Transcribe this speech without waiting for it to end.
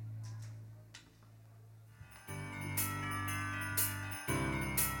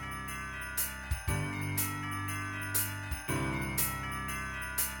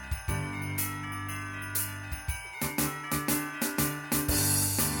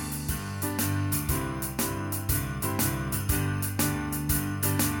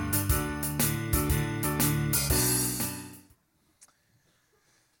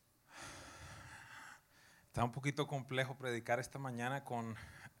Está un poquito complejo predicar esta mañana con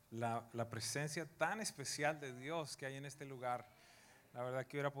la presencia tan especial de Dios que hay en este lugar. La verdad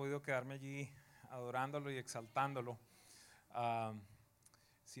que hubiera podido quedarme allí adorándolo y exaltándolo. Ah,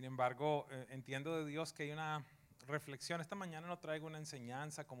 Sin embargo, entiendo de Dios que hay una reflexión. Esta mañana no traigo una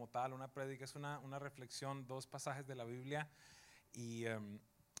enseñanza como tal, una prédica, es una reflexión, dos pasajes de la Biblia. Y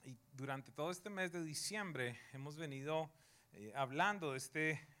durante todo este mes de diciembre hemos venido hablando de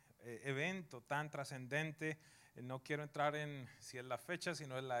este evento tan trascendente. No quiero entrar en si es la fecha, si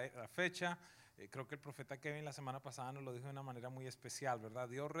no es la fecha. Creo que el profeta Kevin la semana pasada nos lo dijo de una manera muy especial, ¿verdad?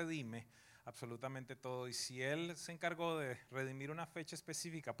 Dios redime absolutamente todo, y si Él se encargó de redimir una fecha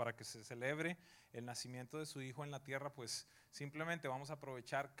específica para que se celebre el nacimiento de su Hijo en la tierra, pues simplemente vamos a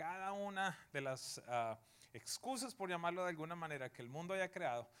aprovechar cada una de las excusas, por llamarlo de alguna manera, que el mundo haya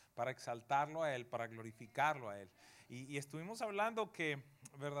creado para exaltarlo a Él, para glorificarlo a Él. Y estuvimos hablando que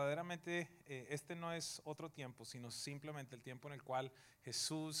verdaderamente este no es otro tiempo, sino simplemente el tiempo en el cual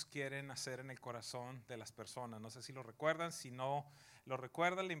Jesús quiere nacer en el corazón de las personas. No sé si lo recuerdan, si no lo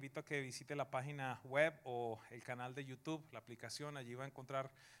recuerdan, le invito a que visite la página web o el canal de YouTube, la aplicación. Allí va a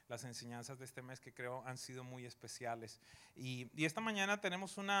encontrar las enseñanzas de este mes que creo han sido muy especiales. Y esta mañana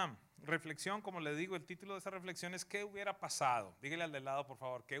tenemos una reflexión, como le digo, el título de esta reflexión es ¿qué hubiera pasado? Dígale al de lado, por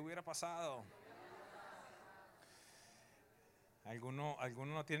favor, ¿qué hubiera pasado? Algunos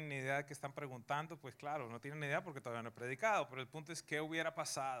no tienen ni idea de qué están preguntando. Pues claro, no tienen ni idea porque todavía no he predicado, pero el punto es ¿qué hubiera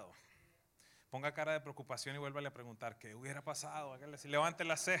pasado? Ponga cara de preocupación y vuélvale a preguntar ¿qué hubiera pasado? Hágale así, levante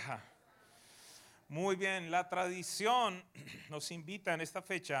la ceja. Muy bien, la tradición nos invita en esta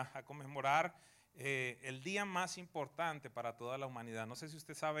fecha a conmemorar el día más importante para toda la humanidad. No sé si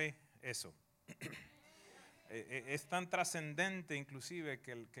usted sabe eso. Es tan trascendente inclusive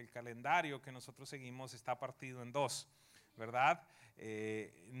que el calendario que nosotros seguimos está partido en dos, ¿verdad?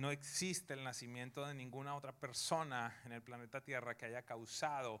 No existe el nacimiento de ninguna otra persona en el planeta Tierra que haya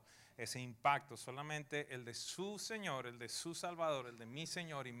causado ese impacto, solamente el de su Señor, el de su Salvador, el de mi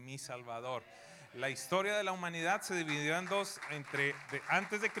Señor y mi Salvador. La historia de la humanidad se dividió en dos,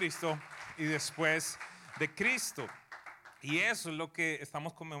 antes de Cristo y después de Cristo. Y eso es lo que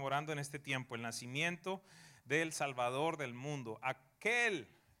estamos conmemorando en este tiempo, el nacimiento del Salvador del mundo. Aquel,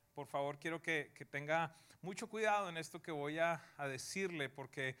 por favor, quiero que tenga mucho cuidado en esto que voy a decirle,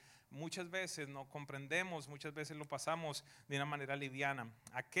 porque muchas veces no comprendemos, muchas veces lo pasamos de una manera liviana.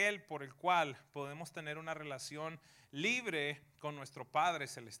 Aquel por el cual podemos tener una relación libre con nuestro Padre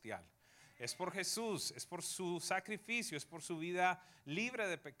Celestial. Es por Jesús, es por su sacrificio, es por su vida libre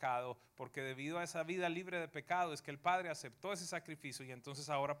de pecado, porque debido a esa vida libre de pecado es que el Padre aceptó ese sacrificio y entonces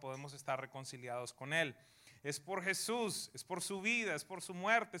ahora podemos estar reconciliados con Él. Es por Jesús, es por su vida, es por su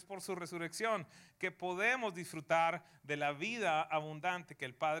muerte, es por su resurrección que podemos disfrutar de la vida abundante que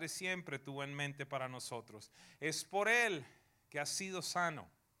el Padre siempre tuvo en mente para nosotros. Es por Él que ha sido sano.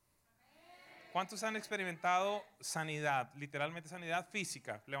 ¿Cuántos han experimentado sanidad? Literalmente sanidad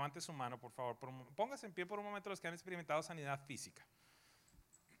física. Levante su mano, por favor. Póngase en pie por un momento los que han experimentado sanidad física.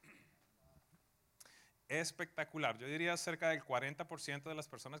 Espectacular. Yo diría cerca del 40% de las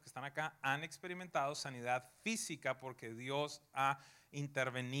personas que están acá han experimentado sanidad física porque Dios ha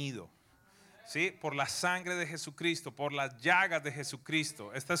intervenido. ¿Sí? Por la sangre de Jesucristo, por las llagas de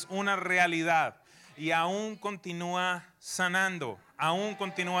Jesucristo. Esta es una realidad y aún continúa sanando, aún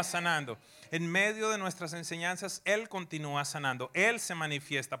continúa sanando. En medio de nuestras enseñanzas, Él continúa sanando, Él se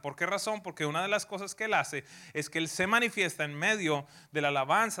manifiesta. ¿Por qué razón? Porque una de las cosas que Él hace es que Él se manifiesta en medio de la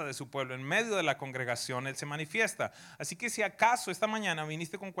alabanza de su pueblo, en medio de la congregación, Él se manifiesta. Así que si acaso esta mañana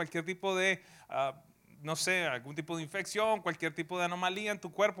viniste con cualquier tipo de no sé, algún tipo de infección, cualquier tipo de anomalía en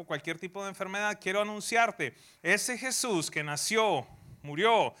tu cuerpo, cualquier tipo de enfermedad, quiero anunciarte, ese Jesús que nació,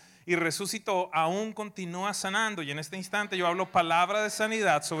 murió y resucitó, aún continúa sanando. Y en este instante yo hablo palabra de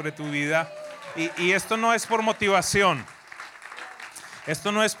sanidad sobre tu vida. Y esto no es por motivación.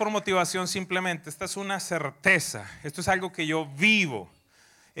 Esto no es por motivación simplemente. Esta es una certeza. Esto es algo que yo vivo.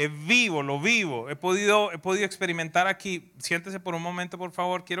 Lo vivo, he podido experimentar aquí. Siéntese por un momento, por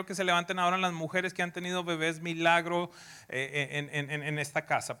favor. Quiero que se levanten ahora las mujeres que han tenido bebés milagro en esta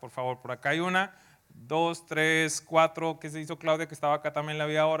casa, por favor. Por acá hay 1, 2, 3, 4. ¿Qué se hizo Claudia que estaba acá también la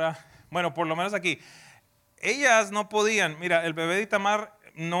vi ahora? Bueno, por lo menos aquí. Ellas no podían. Mira, el bebé de Itamar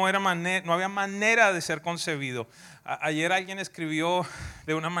no había manera de ser concebido. Ayer alguien escribió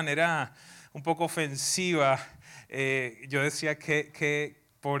de una manera un poco ofensiva. Yo decía que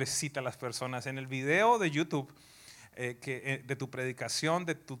pobrecita las personas. En el video de YouTube de tu predicación,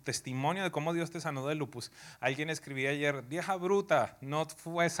 de tu testimonio de cómo Dios te sanó del lupus. Alguien escribía ayer: vieja bruta, no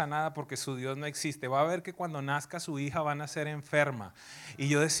fue sanada porque su Dios no existe. Va a ver que cuando nazca su hija va a nacer enferma. Y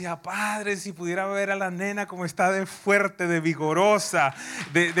yo decía: Padre, si pudiera ver a la nena como está de fuerte, de vigorosa,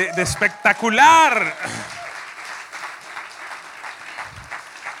 de espectacular.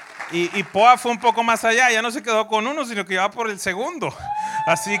 Y Poa fue un poco más allá, ya no se quedó con uno, sino que iba por el segundo.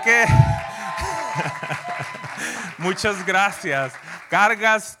 Así que muchas gracias.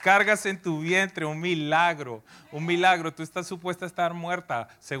 Cargas en tu vientre un milagro, un milagro. Tú estás supuesta a estar muerta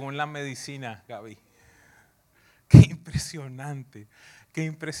según la medicina, Gaby. Qué impresionante, qué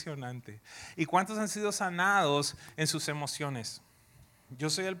impresionante. ¿Y cuántos han sido sanados en sus emociones? Yo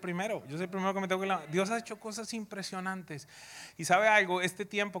soy el primero que me tengo que... Dios ha hecho cosas impresionantes. Y sabe algo, este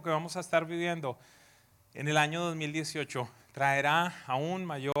tiempo que vamos a estar viviendo en el año 2018 traerá aún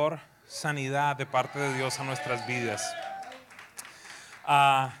mayor sanidad de parte de Dios a nuestras vidas.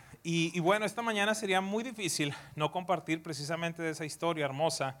 Y bueno, esta mañana sería muy difícil no compartir precisamente de esa historia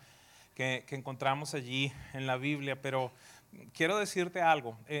hermosa que encontramos allí en la Biblia, pero quiero decirte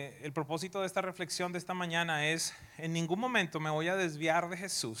algo. El propósito de esta reflexión de esta mañana es: en ningún momento me voy a desviar de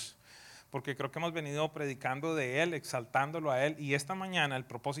Jesús, porque creo que hemos venido predicando de Él, exaltándolo a Él, y esta mañana el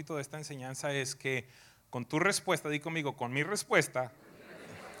propósito de esta enseñanza es que con tu respuesta, di conmigo, con mi respuesta,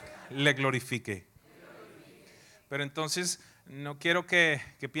 le glorifique. Pero entonces no quiero que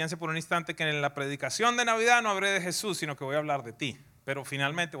piense por un instante que en la predicación de Navidad no hablé de Jesús, sino que voy a hablar de ti, pero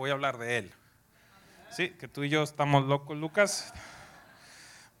finalmente voy a hablar de Él. Sí, que tú y yo estamos locos, Lucas.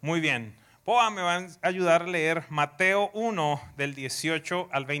 Muy bien. Poa me va a ayudar a leer Mateo 1 del 18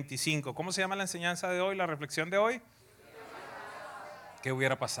 al 25. ¿Cómo se llama la enseñanza de hoy, la reflexión de hoy? ¿Qué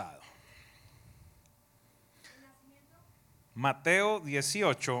hubiera pasado? Mateo 1,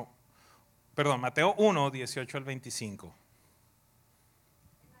 18 al 25.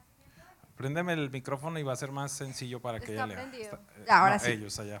 Préndeme el micrófono y va a ser más sencillo para que ella lea. Ahora sí.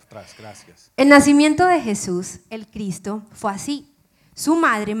 Ellos allá atrás, gracias. El nacimiento de Jesús, el Cristo, fue así. Su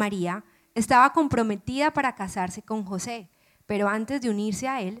madre, María, estaba comprometida para casarse con José, pero antes de unirse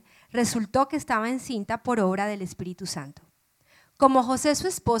a él, resultó que estaba encinta por obra del Espíritu Santo. Como José, su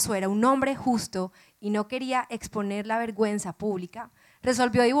esposo, era un hombre justo y no quería exponer la vergüenza pública,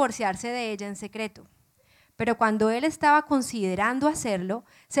 resolvió divorciarse de ella en secreto. Pero cuando él estaba considerando hacerlo,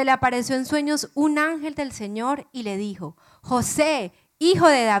 se le apareció en sueños un ángel del Señor y le dijo: José, hijo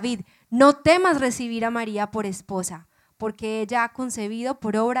de David, no temas recibir a María por esposa, porque ella ha concebido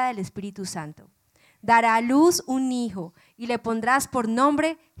por obra del Espíritu Santo. Dará a luz un hijo y le pondrás por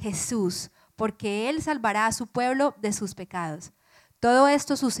nombre Jesús, porque él salvará a su pueblo de sus pecados. Todo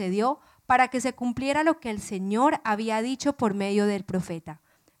esto sucedió para que se cumpliera lo que el Señor había dicho por medio del profeta: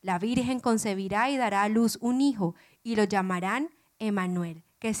 la Virgen concebirá y dará a luz un hijo y lo llamarán Emmanuel,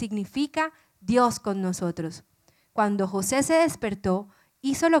 que significa Dios con nosotros. Cuando José se despertó,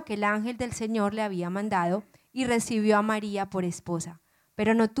 hizo lo que el ángel del Señor le había mandado y recibió a María por esposa,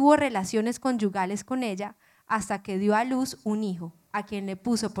 pero no tuvo relaciones conyugales con ella hasta que dio a luz un hijo, a quien le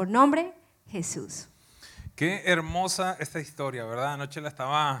puso por nombre Jesús. Qué hermosa esta historia, ¿verdad? Anoche la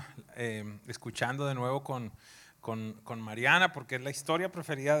estaba escuchando de nuevo con Mariana, porque es la historia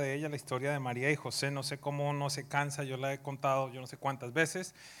preferida de ella, la historia de María y José. No sé cómo no se cansa, yo la he contado yo no sé cuántas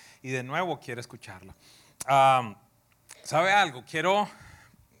veces y de nuevo quiero escucharla. ¿Sabe algo? Quiero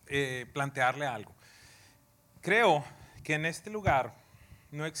plantearle algo. Creo que en este lugar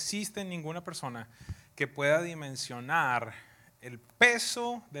no existe ninguna persona que pueda dimensionar el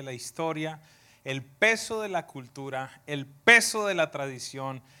peso de la historia, el peso de la cultura, el peso de la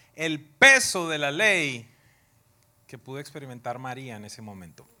tradición, el peso de la ley que pudo experimentar María en ese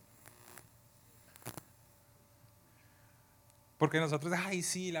momento. Porque nosotros, ay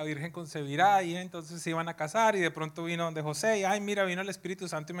sí, la Virgen concebirá, y entonces se iban a casar y de pronto vino donde José y ay mira, vino el Espíritu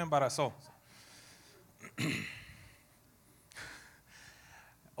Santo y me embarazó.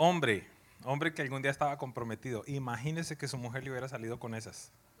 Hombre que algún día estaba comprometido, imagínese que su mujer le hubiera salido con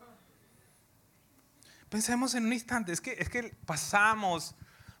esas. Pensemos en un instante, es que pasamos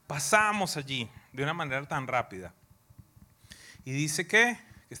allí de una manera tan rápida. Y dice que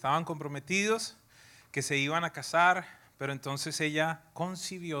estaban comprometidos, que se iban a casar, pero entonces ella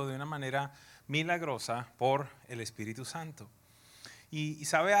concibió de una manera milagrosa por el Espíritu Santo. Y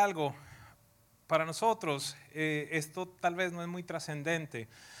sabe algo, para nosotros esto tal vez no es muy trascendente,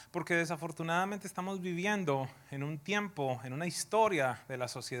 porque desafortunadamente estamos viviendo en un tiempo, en una historia de la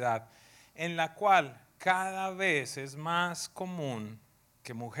sociedad, en la cual cada vez es más común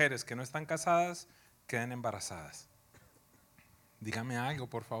que mujeres que no están casadas queden embarazadas. Dígame algo,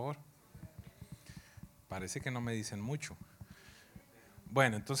 por favor. Parece que no me dicen mucho.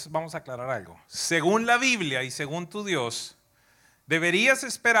 Bueno, entonces vamos a aclarar algo. Según la Biblia y según tu Dios, deberías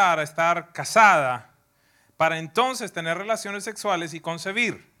esperar a estar casada para entonces tener relaciones sexuales y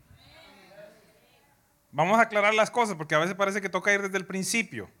concebir. Vamos a aclarar las cosas porque a veces parece que toca ir desde el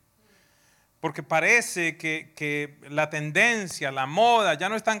principio. Porque parece que la tendencia, la moda ya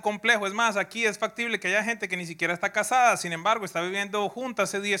no es tan complejo. Es más, aquí es factible que haya gente que ni siquiera está casada, sin embargo está viviendo juntas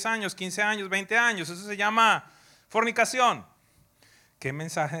hace 10 años, 15 años, 20 años. Eso se llama fornicación. Qué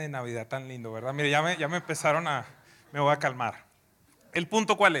mensaje de Navidad tan lindo, ¿verdad? Mire, ya me empezaron me voy a calmar. ¿El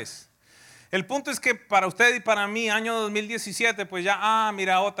punto cuál es? El punto es que para usted y para mí, año 2017, pues ya,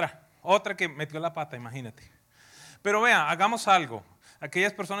 mira, otra que metió la pata, imagínate. Pero vea, hagamos algo.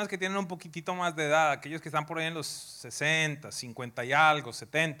 Aquellas personas que tienen un poquitito más de edad, aquellos que están por ahí en los 60, 50 y algo,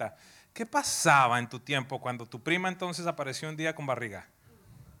 70, ¿qué pasaba en tu tiempo cuando tu prima entonces apareció un día con barriga?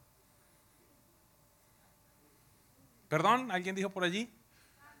 ¿Perdón? ¿Alguien dijo por allí?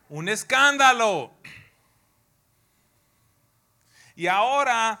 Un escándalo. Y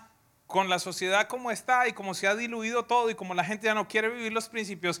ahora, con la sociedad como está y como se ha diluido todo y como la gente ya no quiere vivir los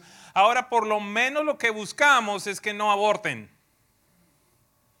principios, ahora por lo menos lo que buscamos es que no aborten.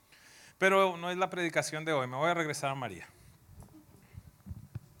 Pero no es la predicación de hoy, me voy a regresar a María.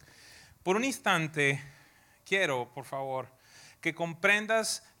 Por un instante, quiero, por favor, que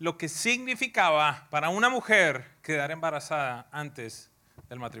comprendas lo que significaba para una mujer quedar embarazada antes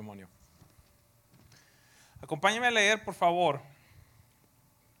del matrimonio. Acompáñame a leer, por favor,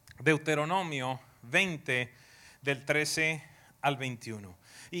 Deuteronomio 20, del 13 al 21.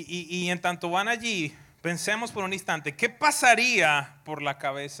 Y en tanto van allí, pensemos por un instante, ¿qué pasaría por la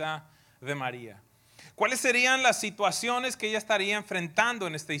cabeza de María? ¿Cuáles serían las situaciones que ella estaría enfrentando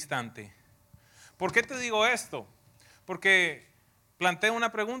en este instante? ¿Por qué te digo esto? Porque planteo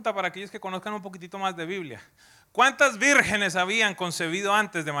una pregunta para aquellos que conozcan un poquitito más de Biblia. ¿Cuántas vírgenes habían concebido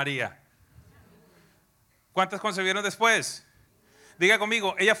antes de María? ¿Cuántas concebieron después? Diga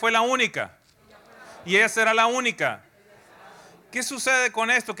conmigo, ella fue la única. Y ella será la única. ¿Qué sucede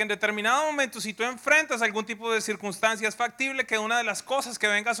con esto? Que en determinado momento, si tú enfrentas algún tipo de circunstancia, es factible que una de las cosas que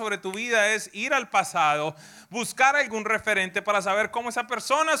venga sobre tu vida es ir al pasado, buscar algún referente para saber cómo esa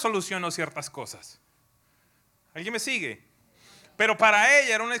persona solucionó ciertas cosas. ¿Alguien me sigue? Pero para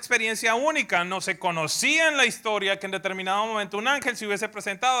ella era una experiencia única. No se conocía en la historia que en determinado momento un ángel se hubiese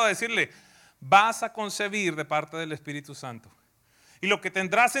presentado a decirle, vas a concebir de parte del Espíritu Santo. Y lo que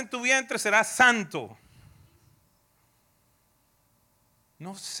tendrás en tu vientre será santo.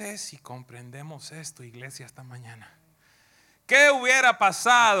 No sé si comprendemos esto, iglesia, esta mañana. ¿Qué hubiera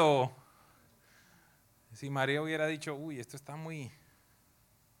pasado si María hubiera dicho, uy, esto está muy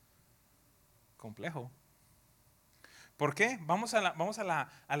complejo? ¿Por qué? Vamos a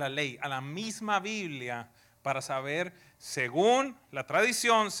la ley, a la misma Biblia, para saber, según la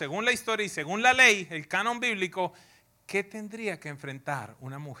tradición, según la historia y según la ley, el canon bíblico, ¿qué tendría que enfrentar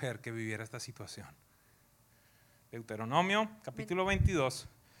una mujer que viviera esta situación? Deuteronomio, capítulo 22,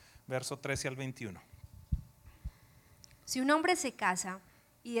 verso 13 al 21. Si un hombre se casa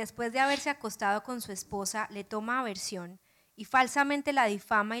y después de haberse acostado con su esposa le toma aversión y falsamente la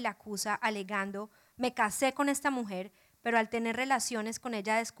difama y la acusa alegando, me casé con esta mujer, pero al tener relaciones con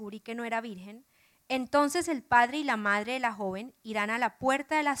ella descubrí que no era virgen, entonces el padre y la madre de la joven irán a la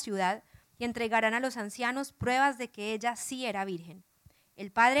puerta de la ciudad y entregarán a los ancianos pruebas de que ella sí era virgen.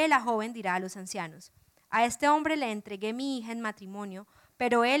 El padre de la joven dirá a los ancianos, a este hombre le entregué mi hija en matrimonio,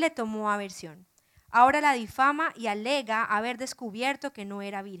 pero él le tomó aversión. Ahora la difama y alega haber descubierto que no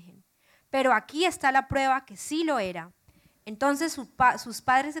era virgen. Pero aquí está la prueba que sí lo era. Entonces sus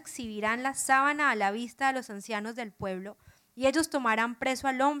padres exhibirán la sábana a la vista de los ancianos del pueblo, y ellos tomarán preso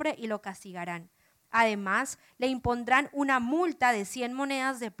al hombre y lo castigarán. Además, le impondrán una multa de 100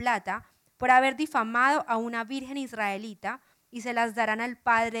 monedas de plata por haber difamado a una virgen israelita, y se las darán al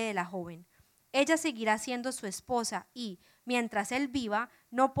padre de la joven. Ella seguirá siendo su esposa y, mientras él viva,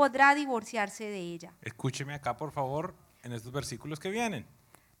 no podrá divorciarse de ella. Escúcheme acá, por favor, en estos versículos que vienen.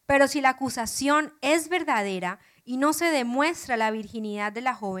 Pero si la acusación es verdadera y no se demuestra la virginidad de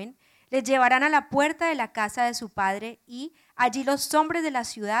la joven, le llevarán a la puerta de la casa de su padre y allí los hombres de la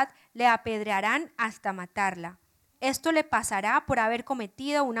ciudad le apedrearán hasta matarla. Esto le pasará por haber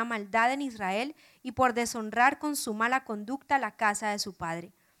cometido una maldad en Israel y por deshonrar con su mala conducta la casa de su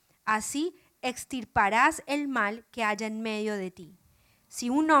padre. Así extirparás el mal que haya en medio de ti. Si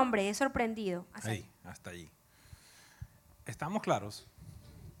un hombre es sorprendido... Hasta allí. ¿Estamos claros?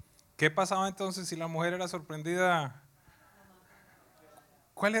 ¿Qué pasaba entonces si la mujer era sorprendida?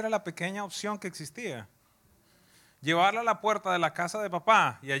 ¿Cuál era la pequeña opción que existía? Llevarla a la puerta de la casa de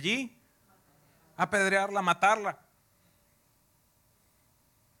papá y allí apedrearla, matarla.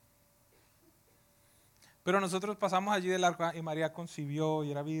 Pero nosotros pasamos allí del arca y María concibió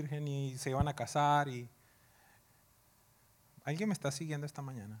y era virgen y se iban a casar. ¿Alguien me está siguiendo esta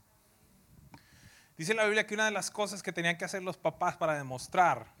mañana? Dice la Biblia que una de las cosas que tenían que hacer los papás para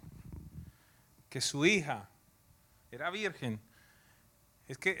demostrar que su hija era virgen,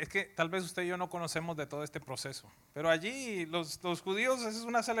 es que tal vez usted y yo no conocemos de todo este proceso, pero allí los judíos es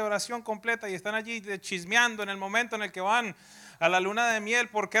una celebración completa y están allí chismeando en el momento en el que van a la luna de miel.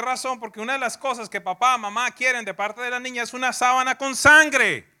 ¿Por qué razón? Porque una de las cosas que papá, mamá quieren de parte de la niña es una sábana con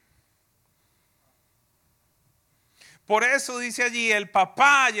sangre. Por eso dice allí, el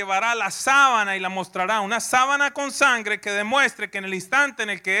papá llevará la sábana y la mostrará, una sábana con sangre que demuestre que en el instante en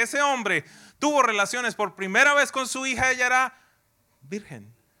el que ese hombre tuvo relaciones por primera vez con su hija, ella era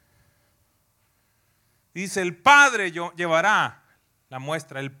virgen. Dice, el padre llevará la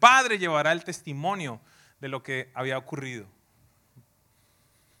muestra, el padre llevará el testimonio de lo que había ocurrido.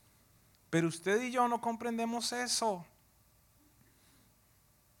 Pero usted y yo no comprendemos eso.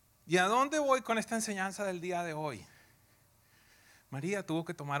 ¿Y a dónde voy con esta enseñanza del día de hoy? María tuvo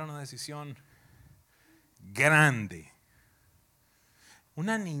que tomar una decisión grande.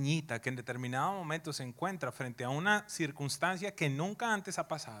 Una niñita que en determinado momento se encuentra frente a una circunstancia que nunca antes ha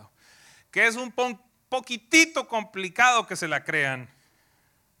pasado, que es un poquitito complicado que se la crean.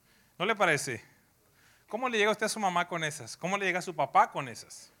 ¿No le parece? ¿Cómo le llega usted a su mamá con esas? ¿Cómo le llega a su papá con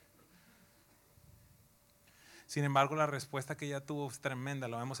esas? Sin embargo, la respuesta que ella tuvo es tremenda,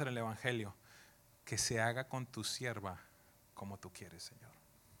 lo vemos en el Evangelio. Que se haga con tu sierva como tú quieres, Señor.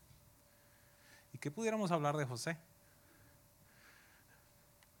 ¿Y qué pudiéramos hablar de José?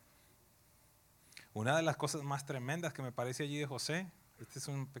 Una de las cosas más tremendas que me parece allí de José, este es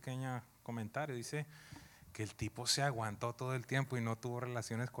un pequeño comentario, dice que el tipo se aguantó todo el tiempo y no tuvo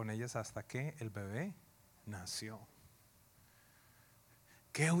relaciones con ellas hasta que el bebé nació.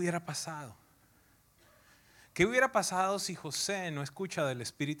 ¿Qué hubiera pasado? ¿Qué hubiera pasado si José no escucha del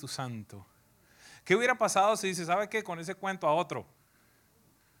Espíritu Santo? ¿Qué hubiera pasado si dice, ¿sabe qué? Con ese cuento a otro.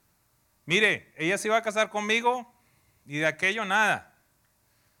 Mire, ella se iba a casar conmigo y de aquello nada.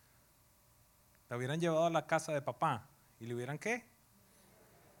 La hubieran llevado a la casa de papá y le hubieran ¿qué?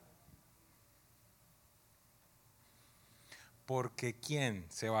 Porque ¿quién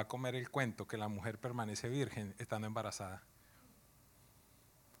se va a comer el cuento que la mujer permanece virgen estando embarazada?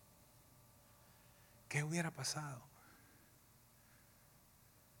 ¿Qué hubiera pasado?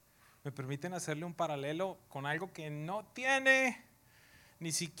 Me permiten hacerle un paralelo con algo que no tiene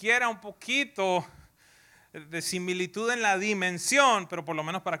ni siquiera un poquito de similitud en la dimensión, pero por lo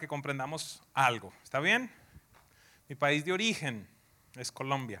menos para que comprendamos algo. ¿Está bien? Mi país de origen es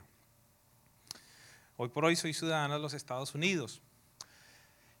Colombia. Hoy por hoy soy ciudadano de los Estados Unidos.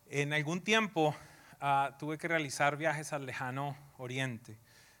 En algún tiempo tuve que realizar viajes al lejano oriente,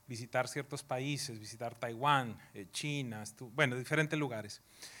 visitar ciertos países, visitar Taiwán, China, bueno, diferentes lugares.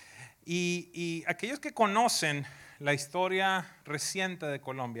 Y aquellos que conocen la historia reciente de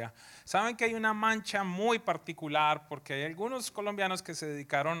Colombia saben que hay una mancha muy particular porque hay algunos colombianos que se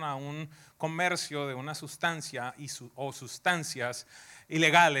dedicaron a un comercio de una sustancia o sustancias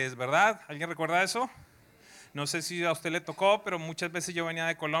ilegales, ¿verdad? ¿Alguien recuerda eso? No sé si a usted le tocó, pero muchas veces yo venía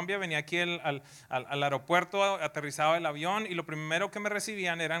de Colombia, venía aquí al aeropuerto, aterrizaba el avión y lo primero que me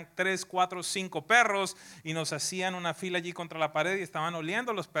recibían eran 3, 4, 5 perros y nos hacían una fila allí contra la pared y estaban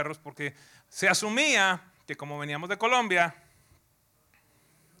oliendo los perros porque se asumía que como veníamos de Colombia,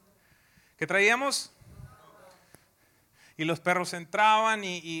 ¿qué traíamos? Y los perros entraban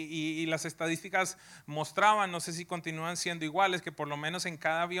y las estadísticas mostraban, no sé si continúan siendo iguales, que por lo menos en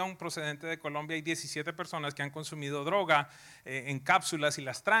cada avión procedente de Colombia hay 17 personas que han consumido droga en cápsulas y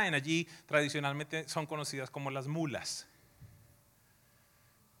las traen allí. Tradicionalmente son conocidas como las mulas.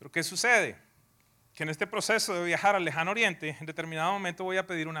 Pero ¿qué sucede? Que en este proceso de viajar al lejano oriente, en determinado momento voy a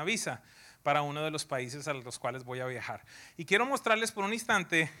pedir una visa para uno de los países a los cuales voy a viajar. Y quiero mostrarles por un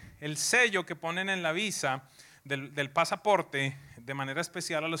instante el sello que ponen en la visa del pasaporte de manera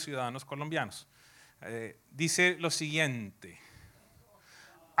especial a los ciudadanos colombianos. Dice lo siguiente: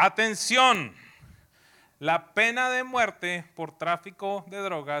 atención, la pena de muerte por tráfico de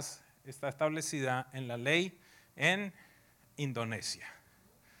drogas está establecida en la ley en Indonesia.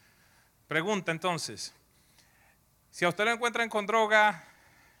 Pregunta entonces, si a usted lo encuentran con droga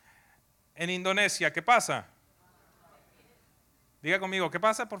en Indonesia, ¿qué pasa? Diga conmigo, ¿qué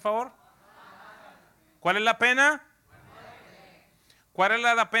pasa, por favor? ¿Cuál es la pena? ¿Cuál es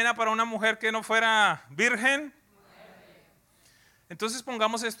la pena para una mujer que no fuera virgen? Entonces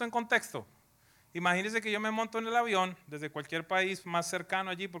pongamos esto en contexto. Imagínense que yo me monto en el avión desde cualquier país más cercano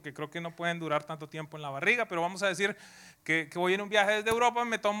allí, porque creo que no pueden durar tanto tiempo en la barriga, pero vamos a decir que voy en un viaje desde Europa,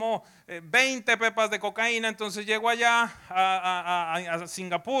 me tomo 20 pepas de cocaína, entonces llego allá a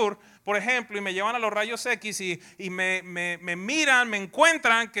Singapur, por ejemplo, y me llevan a los rayos X y me miran, me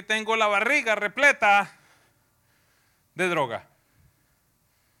encuentran que tengo la barriga repleta de droga.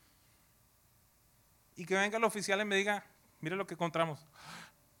 Y que venga el oficial y me diga, mire lo que encontramos.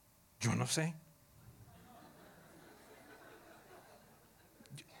 Yo no sé.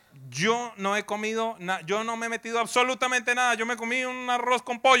 Yo no he comido, yo no me he metido absolutamente nada. Yo me comí un arroz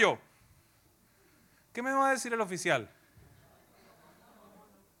con pollo. ¿Qué me va a decir el oficial?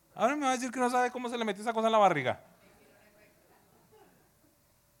 Ahora me va a decir que no sabe cómo se le metió esa cosa en la barriga.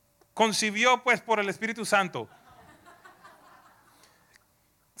 Concibió pues por el Espíritu Santo.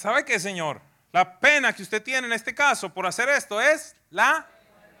 ¿Sabe qué, señor? La pena que usted tiene en este caso por hacer esto es la...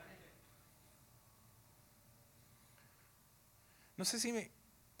 No sé si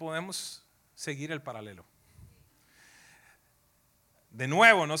podemos seguir el paralelo. De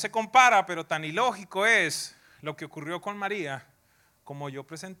nuevo, no se compara, pero tan ilógico es lo que ocurrió con María como yo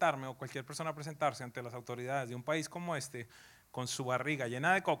presentarme o cualquier persona presentarse ante las autoridades de un país como este con su barriga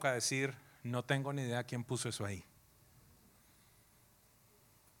llena de coca, decir, no tengo ni idea quién puso eso ahí.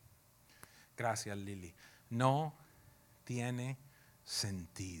 Gracias, Lili. No tiene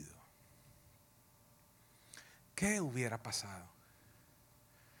sentido. ¿Qué hubiera pasado?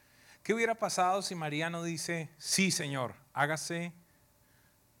 ¿Qué hubiera pasado si María no dice, sí, Señor, hágase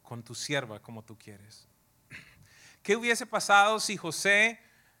con tu sierva como tú quieres? ¿Qué hubiese pasado si José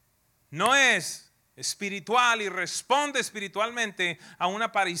no es espiritual y responde espiritualmente a una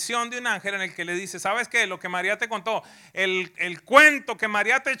aparición de un ángel en el que le dice, ¿sabes qué? Lo que María te contó, el cuento que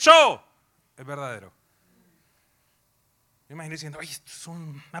María te echó, es verdadero. Me imagino diciendo, ay, esto es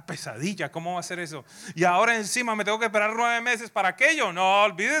una pesadilla, ¿cómo va a ser eso? Y ahora encima me tengo que esperar 9 meses para aquello. No,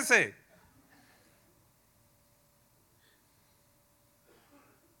 olvídese.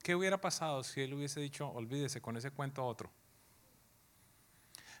 ¿Qué hubiera pasado si él hubiese dicho, olvídese, con ese cuento otro?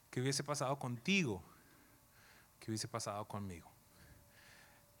 ¿Qué hubiese pasado contigo? ¿Qué hubiese pasado conmigo?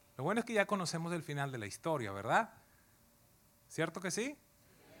 Lo bueno es que ya conocemos el final de la historia, ¿verdad? ¿Cierto que sí?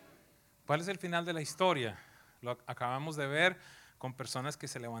 ¿Cuál es el final de la historia? Lo acabamos de ver con personas que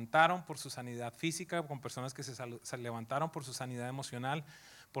se levantaron por su sanidad física, con personas que se levantaron por su sanidad emocional,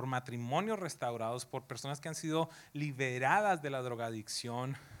 por matrimonios restaurados, por personas que han sido liberadas de la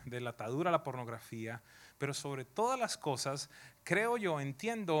drogadicción, de la atadura a la pornografía, pero sobre todas las cosas, creo yo,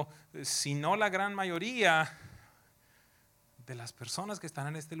 entiendo, si no la gran mayoría de las personas que están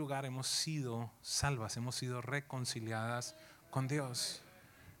en este lugar hemos sido salvas, hemos sido reconciliadas con Dios.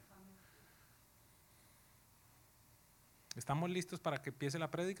 ¿Estamos listos para que empiece la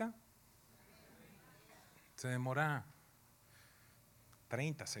prédica? Se demora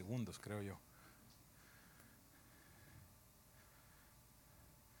 30 segundos, creo yo.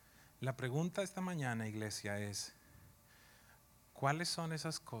 La pregunta esta mañana, iglesia, es, ¿cuáles son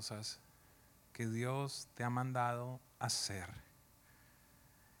esas cosas que Dios te ha mandado hacer?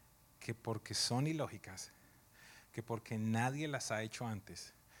 Que porque son ilógicas, que porque nadie las ha hecho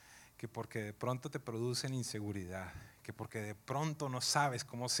antes, que porque de pronto te producen inseguridad, que porque de pronto no sabes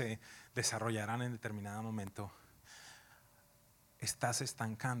cómo se desarrollarán en determinado momento, estás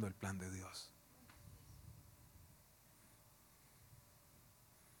estancando el plan de Dios.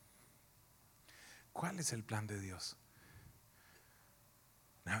 ¿Cuál es el plan de Dios?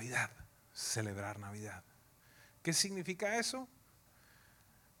 Navidad, celebrar Navidad. ¿Qué significa eso?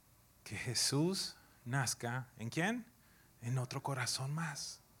 Que Jesús nazca, ¿en quién? En otro corazón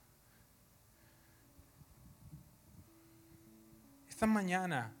más. Esta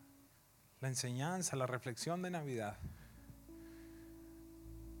mañana, la enseñanza, la reflexión de Navidad,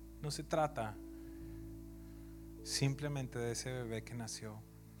 no se trata simplemente de ese bebé que nació.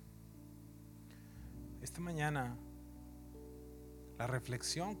 Esta mañana, la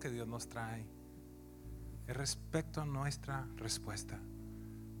reflexión que Dios nos trae es respecto a nuestra respuesta.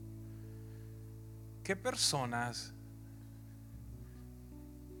 ¿Qué personas,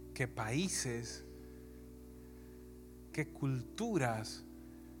 qué países, qué culturas,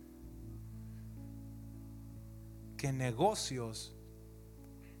 qué negocios,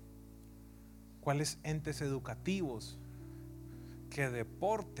 cuáles entes educativos, qué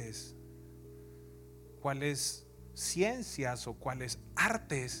deportes, cuáles ciencias o cuáles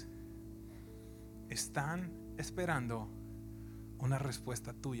artes están esperando una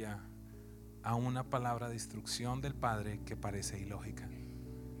respuesta tuya a una palabra de instrucción del Padre que parece ilógica?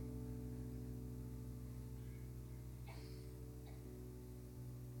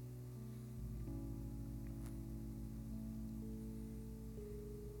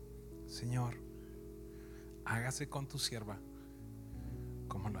 Señor, hágase con tu sierva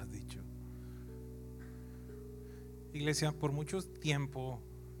como lo has dicho. Iglesia, por mucho tiempo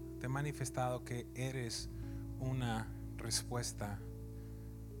te he manifestado que eres una respuesta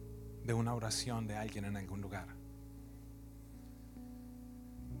de una oración de alguien en algún lugar.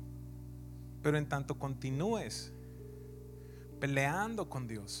 Pero en tanto continúes peleando con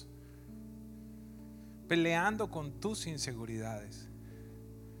Dios, peleando con tus inseguridades,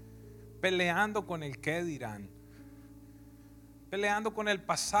 peleando con el qué dirán, peleando con el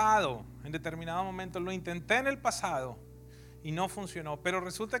pasado. En determinado momento lo intenté en el pasado y no funcionó, pero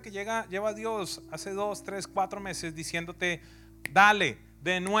resulta que lleva Dios hace 2, 3, 4 meses diciéndote: dale,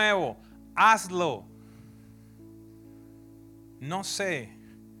 de nuevo, hazlo. No sé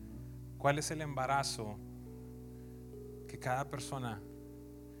cuál es el embarazo que cada persona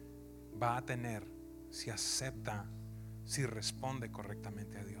va a tener si acepta, si responde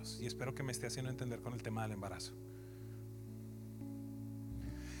correctamente a Dios. Y espero que me esté haciendo entender con el tema del embarazo.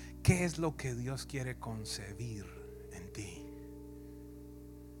 ¿Qué es lo que Dios quiere concebir en ti?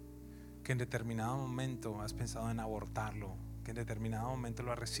 Que en determinado momento has pensado en abortarlo, que en determinado momento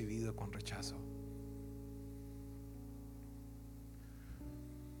lo has recibido con rechazo.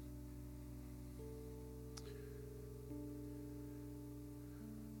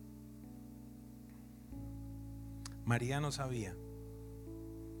 María no sabía.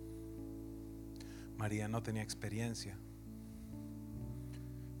 María no tenía experiencia.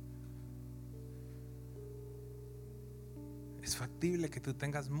 Es factible que tú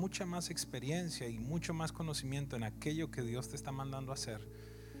tengas mucha más experiencia y mucho más conocimiento en aquello que Dios te está mandando a hacer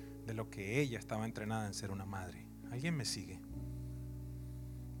de lo que ella estaba entrenada en ser una madre. ¿Alguien me sigue?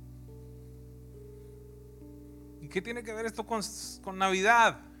 ¿Y qué tiene que ver esto con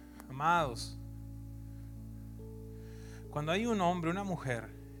Navidad, amados? Cuando hay un hombre, una mujer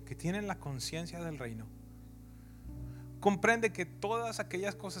que tienen la conciencia del reino, comprende que todas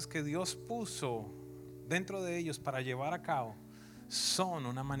aquellas cosas que Dios puso dentro de ellos para llevar a cabo son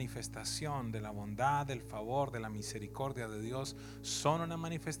una manifestación de la bondad, del favor, de la misericordia de Dios, son una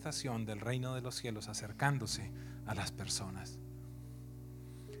manifestación del reino de los cielos acercándose a las personas.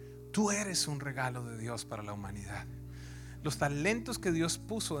 Tú eres un regalo de Dios para la humanidad. Los talentos que Dios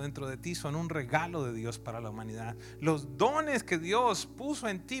puso dentro de ti son un regalo de Dios para la humanidad. Los dones que Dios puso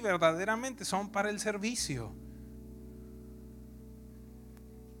en ti verdaderamente son para el servicio.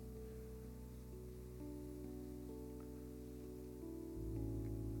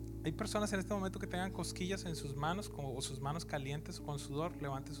 Hay personas en este momento que tengan cosquillas en sus manos o sus manos calientes o con sudor.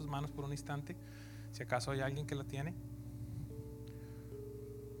 Levante sus manos por un instante, si acaso hay alguien que la tiene.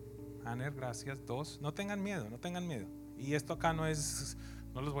 Aner, gracias. 2, no tengan miedo, no tengan miedo. Y esto acá no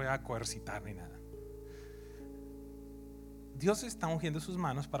los voy a coercitar ni nada. Dios está ungiendo sus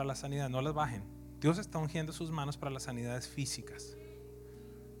manos para la sanidad, no las bajen. Dios está ungiendo sus manos para las sanidades físicas.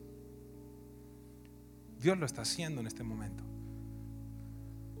 Dios lo está haciendo en este momento.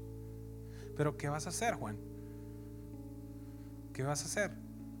 Pero ¿qué vas a hacer, Juan? ¿Qué vas a hacer,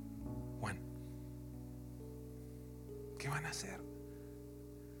 Juan? ¿Qué van a hacer?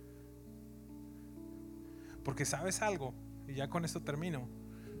 Porque sabes algo, y ya con esto termino.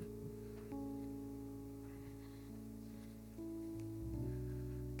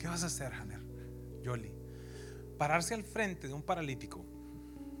 ¿Qué vas a hacer, Hanner? Yoli, pararse al frente de un paralítico.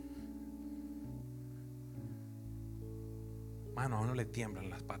 Mano, a uno le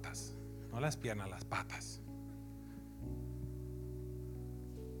tiemblan las patas, no las piernas, las patas.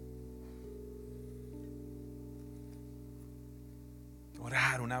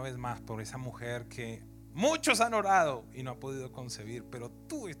 Orar una vez más por esa mujer que muchos han orado y no ha podido concebir, pero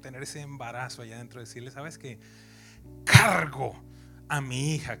tú tener ese embarazo allá adentro, decirle: ¿sabes qué? Cargo a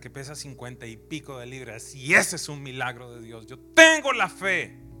mi hija que pesa 50 y pico de libras, y ese es un milagro de Dios. Yo tengo la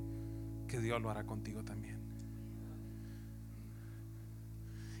fe que Dios lo hará contigo también.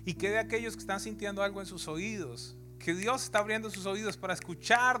 Y que de aquellos que están sintiendo algo en sus oídos, que Dios está abriendo sus oídos para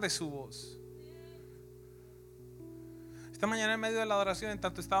escuchar de su voz. Esta mañana en medio de la adoración, en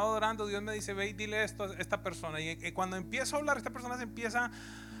tanto estaba adorando, Dios me dice: ve y dile esto a esta persona. Y cuando empiezo a hablar, esta persona se empieza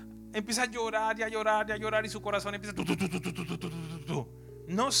a llorar y a llorar y a llorar, y su corazón empieza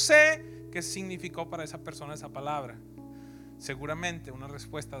No sé qué significó para esa persona esa palabra. Seguramente una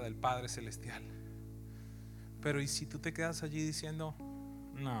respuesta del Padre Celestial. Pero ¿y si tú te quedas allí diciendo: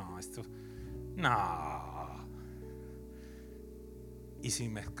 no, esto, no? ¿Y si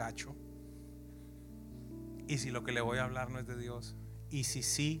me escacho? ¿Y si lo que le voy a hablar no es de Dios? ¿Y si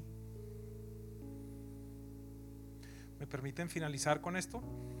sí? ¿Me permiten finalizar con esto?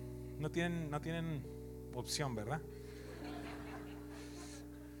 No tienen opción, ¿verdad?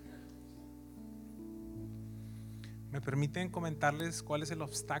 ¿Me permiten comentarles cuál es el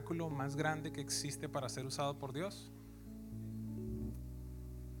obstáculo más grande que existe para ser usado por Dios?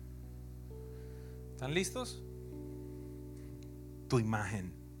 ¿Están listos? Tu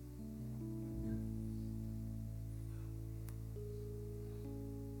imagen.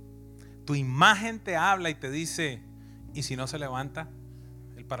 Tu imagen te habla y te dice: ¿y si no se levanta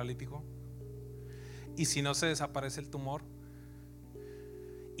el paralítico? ¿Y si no se desaparece el tumor?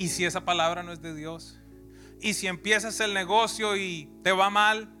 ¿Y si esa palabra no es de Dios? ¿Y si empiezas el negocio y te va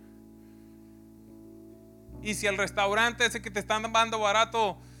mal? ¿Y si el restaurante ese que te están dando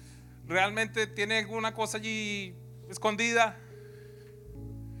barato realmente tiene alguna cosa allí escondida?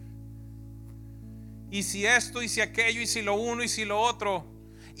 ¿Y si esto, y si aquello, y si lo uno, y si lo otro?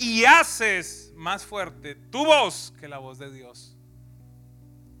 Y haces más fuerte tu voz que la voz de Dios.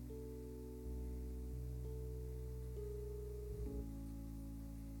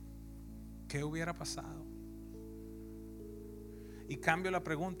 ¿Qué hubiera pasado? Y cambio la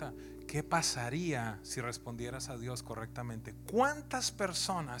pregunta: ¿qué pasaría si respondieras a Dios correctamente? ¿Cuántas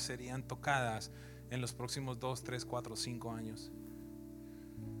personas serían tocadas en los próximos 2, 3, 4, 5 años?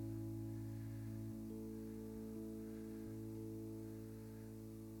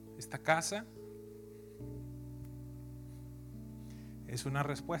 Esta casa es una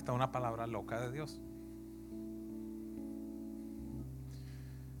respuesta a una palabra loca de Dios.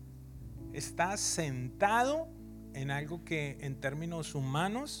 Estás sentado en algo que en términos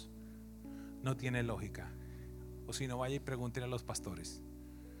humanos no tiene lógica. O si no, vaya y pregúntele a los pastores.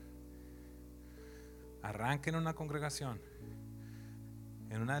 Arranquen una congregación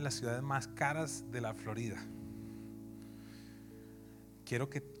en una de las ciudades más caras de la Florida. Quiero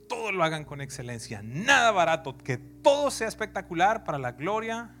que todo lo hagan con excelencia, nada barato, que todo sea espectacular para la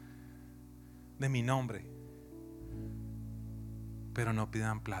gloria de mi nombre. Pero no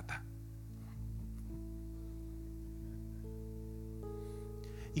pidan plata.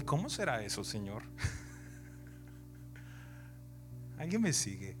 ¿Y cómo será eso, Señor? ¿Alguien me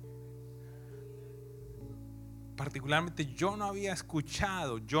sigue? Particularmente yo no había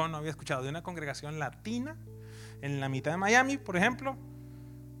escuchado de una congregación latina en la mitad de Miami, por ejemplo,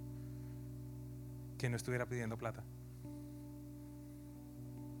 que no estuviera pidiendo plata.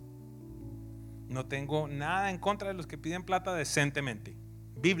 No tengo nada en contra de los que piden plata decentemente,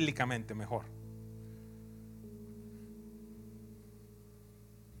 bíblicamente mejor.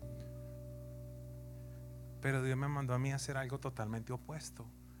 Pero Dios me mandó a mí a hacer algo totalmente opuesto.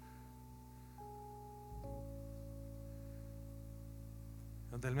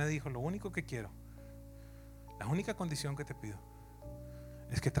 Donde Él me dijo: lo único que quiero, la única condición que te pido,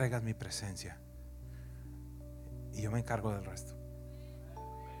 es que traigas mi presencia y yo me encargo del resto.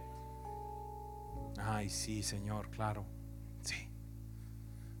 Ay, sí, Señor, claro, sí.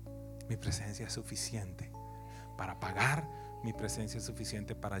 Mi presencia es suficiente para pagar. Mi presencia es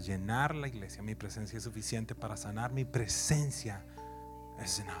suficiente para llenar la iglesia. Mi presencia es suficiente para sanar. Mi presencia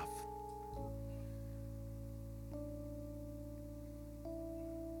es enough.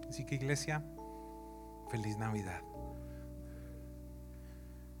 Así que, iglesia, feliz Navidad.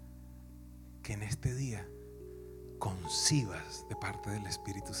 Que en este día concibas de parte del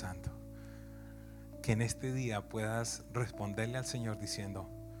Espíritu Santo. Que en este día puedas responderle al Señor diciendo: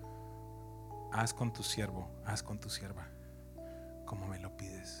 haz con tu siervo, haz con tu sierva como me lo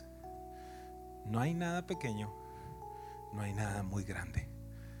pides. No hay nada pequeño, no hay nada muy grande.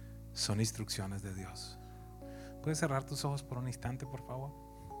 Son instrucciones de Dios. ¿Puedes cerrar tus ojos por un instante, por favor?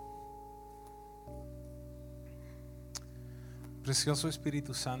 Precioso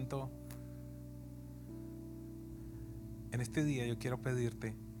Espíritu Santo, en este día yo quiero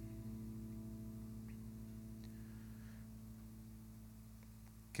pedirte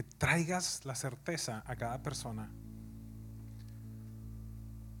que traigas la certeza a cada persona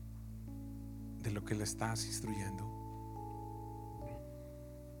de lo que le estás instruyendo.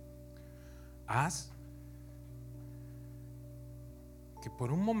 Haz que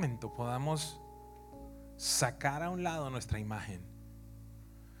por un momento podamos sacar a un lado nuestra imagen,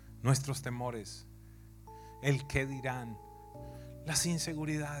 nuestros temores, el qué dirán, las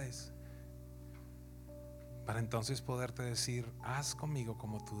inseguridades, para entonces poderte decir: haz conmigo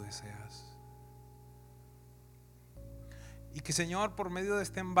como tú deseas. Y que, Señor, por medio de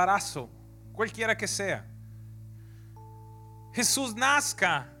este embarazo, cualquiera que sea, Jesús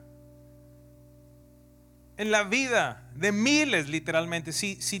nazca en la vida de miles, literalmente.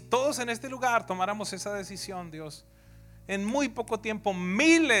 Si todos en este lugar tomáramos esa decisión, Dios, en muy poco tiempo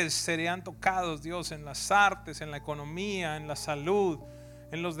miles serían tocados, Dios, en las artes, en la economía, en la salud,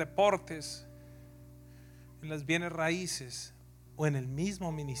 en los deportes, en las bienes raíces. o en el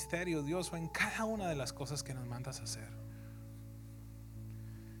mismo ministerio, Dios, o en cada una de las cosas que nos mandas a hacer.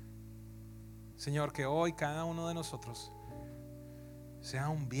 Señor, que hoy cada uno de nosotros sea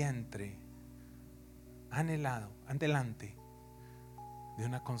un vientre anhelado, adelante de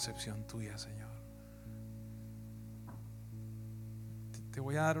una concepción tuya, Señor. Te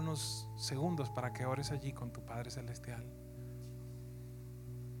voy a dar unos segundos para que ores allí con tu Padre Celestial.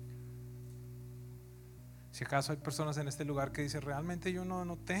 Si acaso hay personas en este lugar que dicen, realmente yo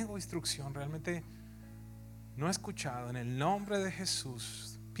no tengo instrucción, realmente no he escuchado, en el nombre de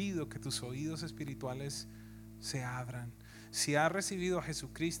Jesús pido que tus oídos espirituales se abran. Si has recibido a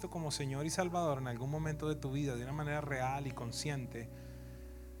Jesucristo como Señor y Salvador en algún momento de tu vida de una manera real y consciente,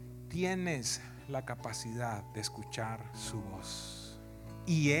 tienes la capacidad de escuchar su voz,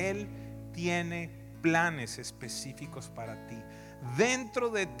 y Él tiene planes específicos para ti.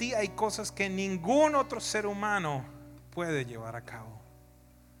 Dentro de ti hay cosas que ningún otro ser humano puede llevar a cabo.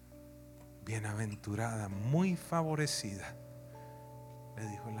 Bienaventurada, muy favorecida, le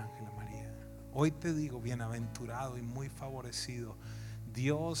dijo el ángel a María. Hoy te digo, bienaventurado y muy favorecido.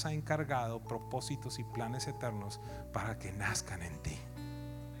 Dios ha encargado propósitos y planes eternos para que nazcan en ti.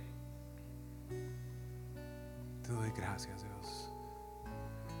 Te doy gracias, Dios,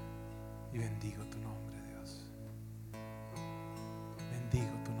 y bendigo tu nombre, Dios.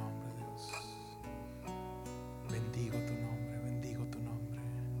 Bendigo tu nombre, Dios. Bendigo tu nombre, bendigo tu nombre.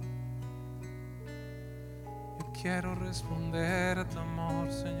 Yo quiero responder a tu amor,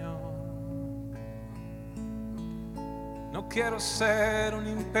 Señor. No quiero ser un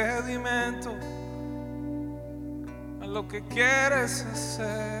impedimento a lo que quieres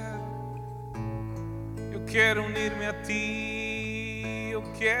hacer. Yo quiero unirme a ti. Yo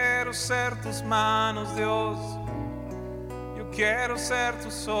quiero ser tus manos, Dios. Yo quiero ser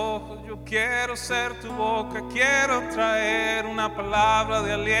tus ojos. Yo quiero ser tu boca. Quiero traer una palabra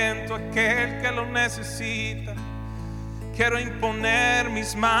de aliento a aquel que lo necesita. Quiero imponer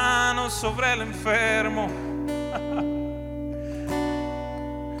mis manos sobre el enfermo.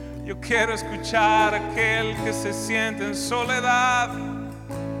 Yo quiero escuchar a aquel que se siente en soledad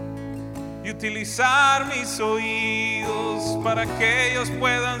y utilizar mis oídos para que ellos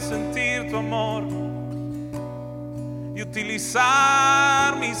puedan sentir tu amor, y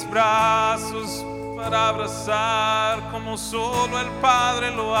utilizar mis brazos para abrazar como solo el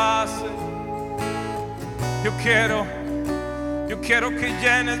Padre lo hace. Yo quiero que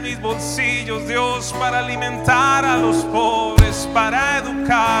llenes mis bolsillos, Dios, para alimentar a los pobres, para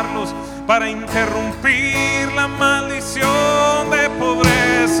educarlos, para interrumpir la maldición de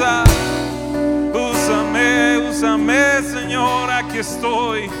pobreza. Úsame, úsame, Señor, aquí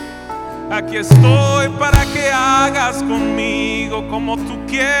estoy para que hagas conmigo como tú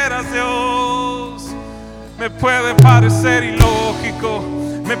quieras, Dios. Me puede parecer ilógico,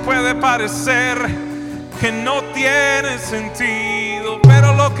 me puede parecer que no tiene sentido,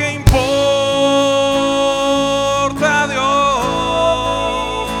 pero lo que importa, Dios,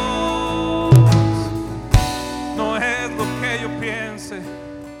 no es lo que yo piense,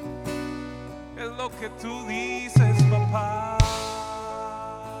 es lo que tú dices, papá.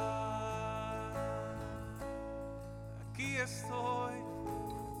 Aquí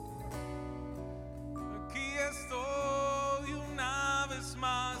estoy una vez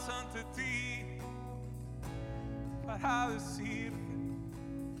más ante ti, para decirte,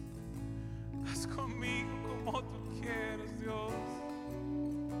 haz conmigo como tú quieres, Dios.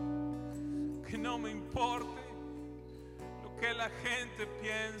 Que no me importe lo que la gente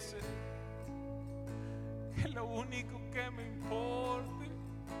piense, que lo único que me importe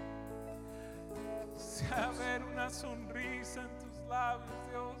sea ver una sonrisa en tus labios,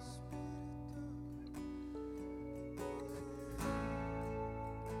 Dios.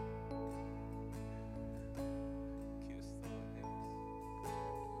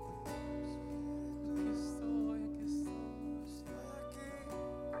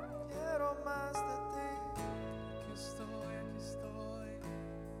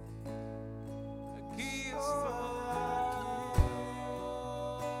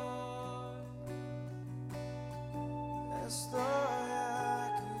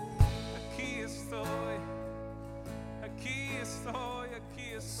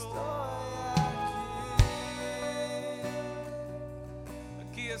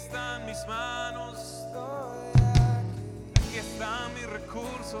 Aquí están mis manos, aquí están mis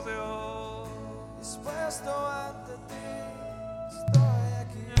recursos, Dios. Dispuesto ante ti, estoy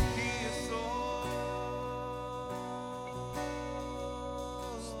aquí. Aquí estoy.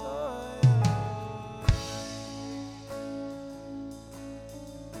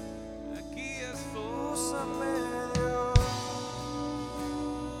 Aquí estoy. Úsame, Dios.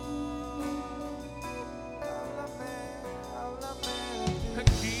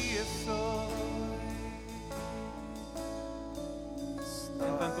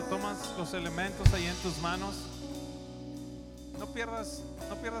 los elementos ahí en tus manos. No pierdas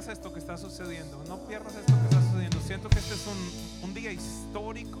esto que está sucediendo. No pierdas esto que está sucediendo. Siento que este es un día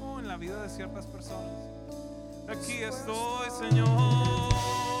histórico en la vida de ciertas personas. Aquí estoy, Señor.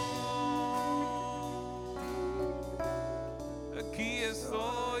 Aquí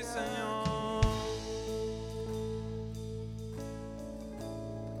estoy, Señor.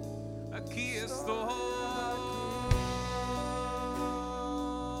 Aquí estoy.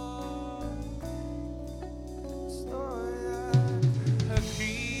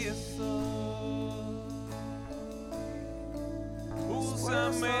 Aquí estoy.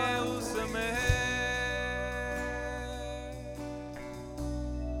 Úsame, úsame.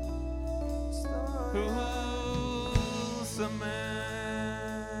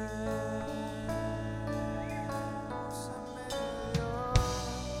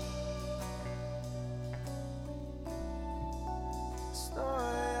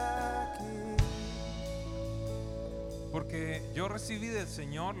 Porque yo recibí del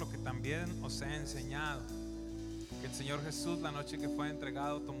Señor lo que también os he enseñado, que el Señor Jesús, la noche que fue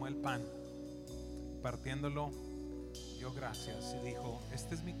entregado, tomó el pan, partiéndolo, dio gracias y dijo: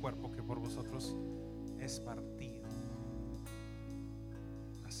 este es mi cuerpo que por vosotros es partido.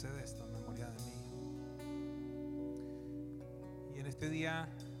 Haced esto en memoria de mí. Y en este día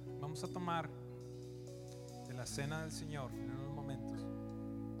vamos a tomar de la cena del Señor en unos momentos.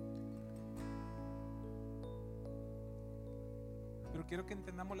 Pero quiero que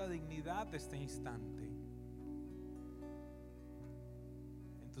entendamos la dignidad de este instante.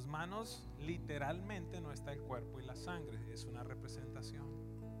 En tus manos literalmente no está el cuerpo y la sangre, es una representación.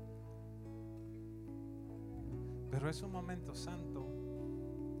 Pero es un momento santo,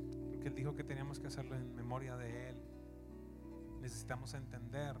 porque Él dijo que teníamos que hacerlo en memoria de Él. Necesitamos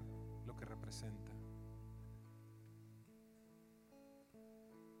entender lo que representa.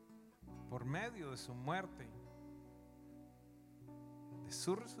 Por medio de su muerte, de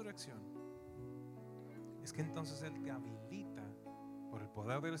su resurrección, es que entonces Él te habilita por el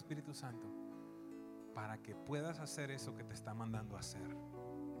poder del Espíritu Santo para que puedas hacer eso que te está mandando a hacer.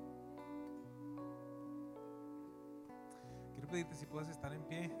 Quiero pedirte si puedes estar en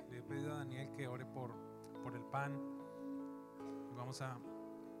pie. Le he pedido a Daniel que ore por el pan. Y vamos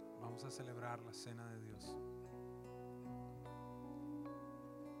a celebrar la cena de Dios.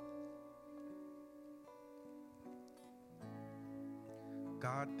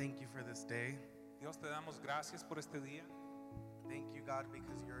 God, thank you for this day. Dios, te damos gracias por este día. Thank you, God,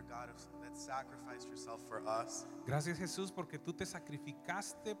 because you're a God that sacrificed yourself for us. Gracias, Jesús, porque tú te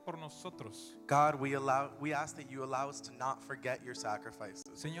sacrificaste por nosotros. God, we ask that you allow us to not forget your sacrifices.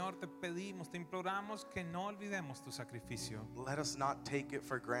 Señor, te pedimos, te imploramos que no olvidemos tu sacrificio. Let us not take it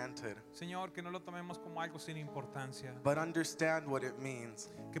for granted, Señor, que no lo tomemos como algo sin importancia. but understand what it means.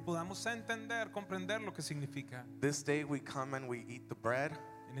 Que podamos entender, comprender lo que significa. This day we come and we eat the bread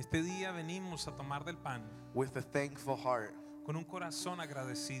En este día venimos a tomar del pan with a thankful heart, con un corazón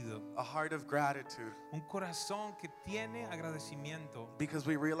agradecido. a heart of gratitude, Un corazón que tiene agradecimiento. because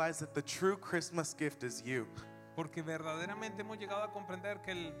we realize that the true Christmas gift is you. Porque verdaderamente hemos llegado a comprender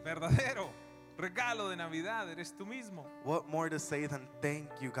que el verdadero regalo de Navidad eres tú mismo. What more to say than thank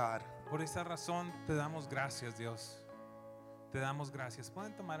you, God? Por esa razón te damos gracias, Dios. Te damos gracias.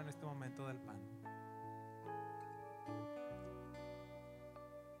 Pueden tomar en este momento del pan.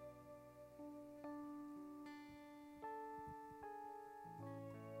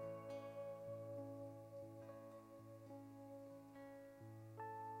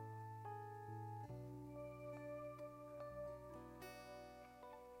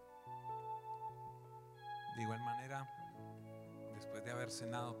 De igual manera, después de haber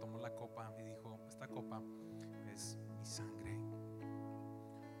cenado, tomó la copa y dijo: esta copa es mi sangre,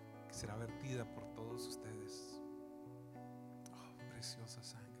 que será vertida por todos ustedes. Oh, preciosa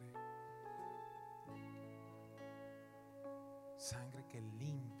sangre. Sangre que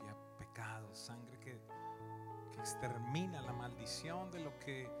limpia pecados, sangre que extermina la maldición de lo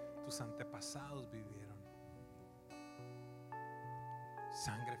que tus antepasados vivieron.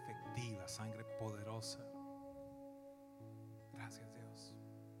 Sangre efectiva, sangre poderosa. Gracias, Dios.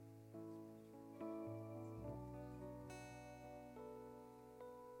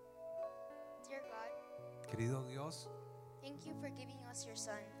 Dear God, Querido Dios, thank you for giving us your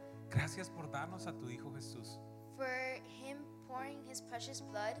Son, gracias por darnos a tu Hijo Jesús, for Him pouring His precious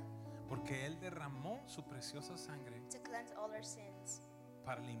blood porque Él derramó su preciosa sangre to cleanse all our sins,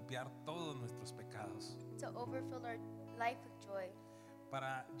 para limpiar todos nuestros pecados, to overfill our life with joy,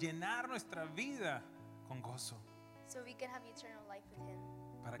 para llenar nuestra vida con gozo, so we can have eternal life with Him.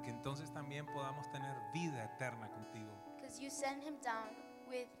 para que entonces también podamos tener vida eterna contigo. Because you sent Him down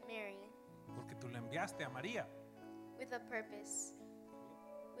with Mary Porque tú le enviaste a María with a purpose.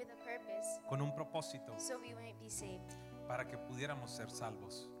 With a purpose. con un propósito So we might be saved. para que pudiéramos ser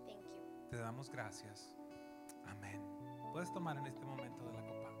salvos. Thank you. Te damos gracias. Amén. Puedes tomar en este momento de la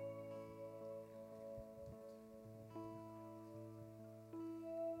copa.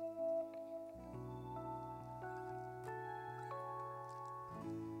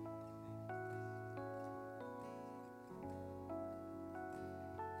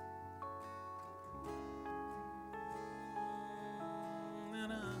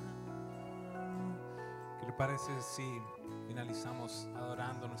 ¿Qué le parece si finalizamos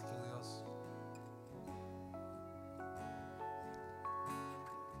adorando a nuestro Dios?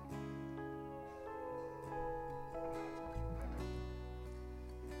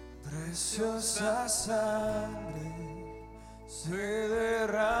 Preciosa sangre se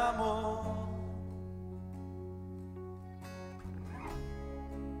derramó.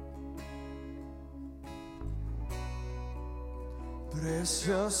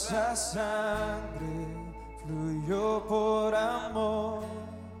 Preciosa sangre fluyó por amor.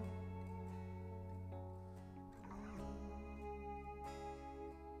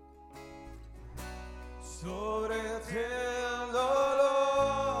 Sobre ti el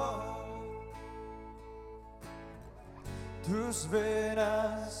dolor, tus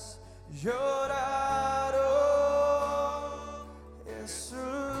venas lloraron, Jesús,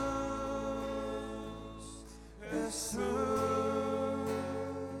 Jesús,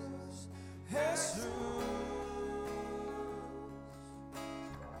 Jesús.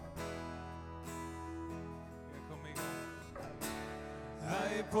 Diga conmigo.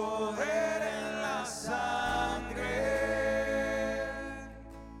 Hay poder en la sangre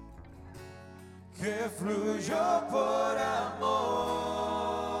que fluyó por amor.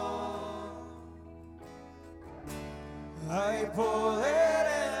 Hay poder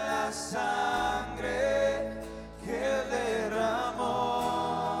en la sangre que derramó.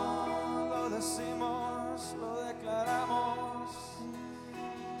 Lo decimos, lo declaramos.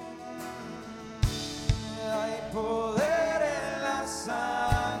 Hay poder en la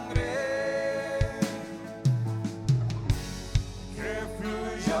sangre que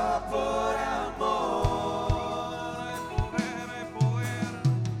fluyó por amor.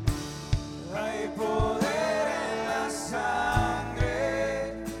 Hay poder en la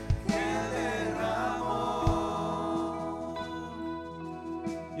sangre que derramó.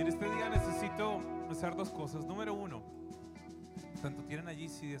 Y en este día necesito hacer dos cosas. Número uno, tanto tienen allí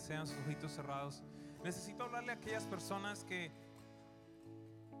si desean sus ojitos cerrados. Necesito hablarle a aquellas personas que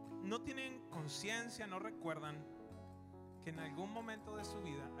no tienen conciencia, no recuerdan que en algún momento de su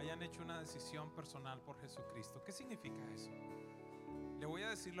vida hayan hecho una decisión personal por Jesucristo. ¿Qué significa eso? Le voy a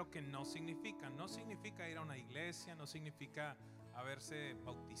decir lo que no significa. No significa ir a una iglesia, no significa haberse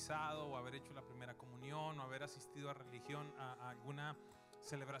bautizado o haber hecho la primera comunión o haber asistido a religión, a alguna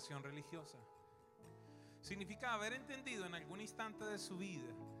celebración religiosa. Significa haber entendido en algún instante de su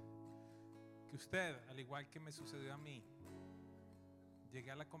vida que usted, al igual que me sucedió a mí,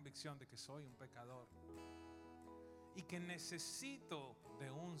 llegué a la convicción de que soy un pecador y que necesito de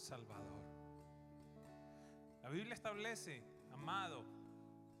un Salvador. La Biblia establece, amado,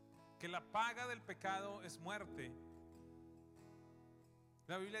 que la paga del pecado es muerte.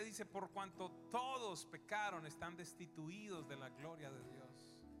 La Biblia dice, por cuanto todos pecaron, están destituidos de la gloria de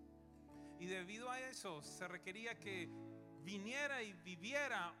Dios. Y debido a eso se requería que viniera y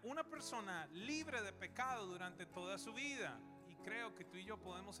viviera una persona libre de pecado durante toda su vida. Y creo que tú y yo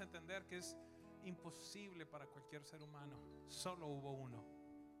podemos entender que es imposible para cualquier ser humano. Solo hubo uno,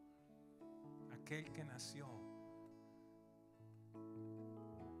 aquel que nació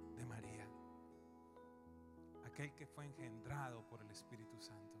de María, aquel que fue engendrado por el Espíritu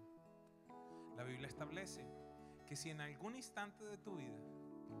Santo. La Biblia establece que si en algún instante de tu vida,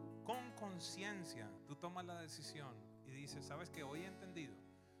 con conciencia, tú tomas la decisión y dices, sabes que hoy he entendido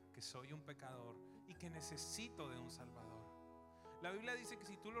que soy un pecador y que necesito de un Salvador. La Biblia dice que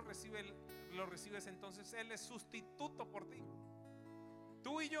si tú lo recibes, entonces Él es sustituto por ti.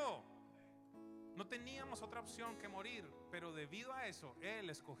 Tú y yo no teníamos otra opción que morir, pero debido a eso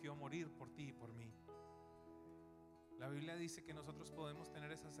Él escogió morir por ti y por mí. La Biblia dice que nosotros podemos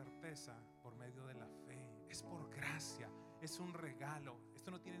tener esa certeza por medio de la fe. Es por gracia, es un regalo.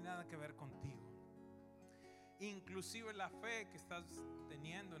 Esto no tiene nada que ver contigo. Inclusive la fe que estás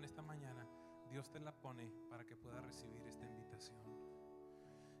teniendo en esta mañana, Dios te la pone para que puedas recibir esta invitación.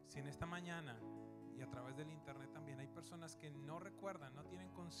 Si en esta mañana y a través del internet también hay personas que no recuerdan, no tienen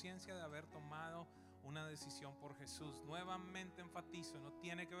conciencia de haber tomado una decisión por Jesús, nuevamente enfatizo, no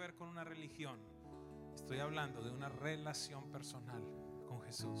tiene que ver con una religión. Estoy hablando de una relación personal con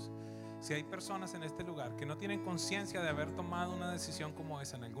Jesús. Si hay personas en este lugar que no tienen conciencia de haber tomado una decisión como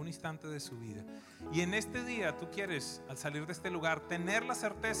esa en algún instante de su vida, y en este día tú quieres, al salir de este lugar, tener la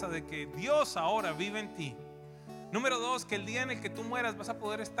certeza de que Dios ahora vive en ti. Número 2, que el día en el que tú mueras vas a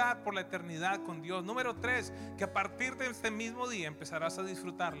poder estar por la eternidad con Dios. Número 3, que a partir de este mismo día empezarás a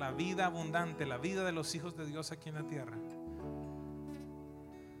disfrutar la vida abundante, la vida de los hijos de Dios aquí en la tierra.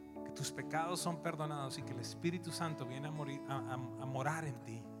 Que tus pecados son perdonados y que el Espíritu Santo viene a morar en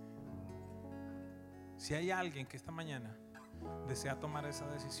ti. Si hay alguien que esta mañana desea tomar esa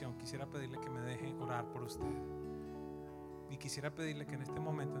decisión, quisiera pedirle que me deje orar por usted. Y quisiera pedirle que en este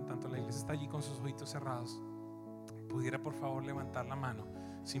momento, en tanto la iglesia está allí con sus ojitos cerrados, pudiera por favor levantar la mano,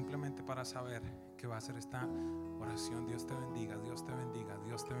 simplemente para saber que va a hacer esta oración. Dios te bendiga, Dios te bendiga,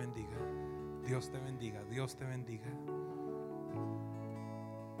 Dios te bendiga, Dios te bendiga, Dios te bendiga,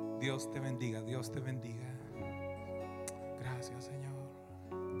 Dios te bendiga, Dios te bendiga. Gracias, Señor.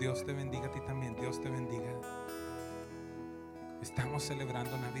 Dios te bendiga a ti también, Dios te bendiga. Estamos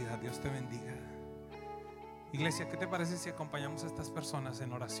celebrando Navidad, Dios te bendiga. Iglesia, ¿qué te parece si acompañamos a estas personas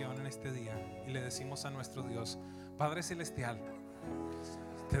en oración en este día y le decimos a nuestro Dios: Padre Celestial,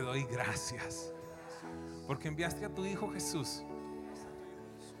 te doy gracias porque enviaste a tu Hijo Jesús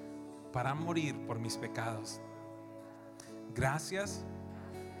para morir por mis pecados. Gracias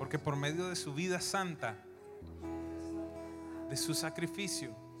porque por medio de su vida santa, de su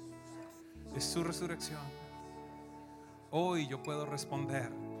sacrificio, de su resurrección, hoy yo puedo responder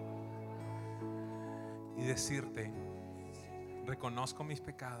y decirte: reconozco mis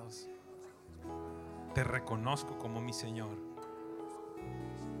pecados, te reconozco como mi Señor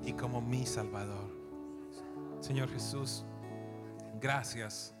y como mi Salvador. Señor Jesús,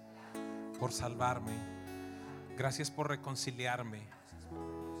 gracias por salvarme, gracias por reconciliarme,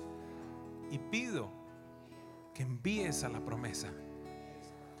 y pido que envíes a la promesa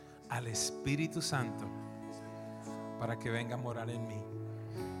al Espíritu Santo para que venga a morar en mí.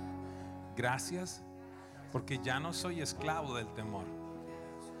 Gracias porque ya no soy esclavo del temor,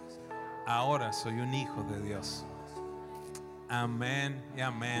 ahora soy un hijo de Dios. Amén y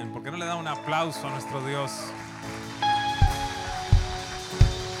amén. ¿Por qué no le da un aplauso a nuestro Dios?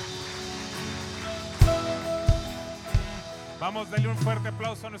 Vamos, denle un fuerte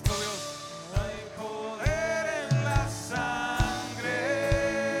aplauso a nuestro Dios. Hay poder en la sangre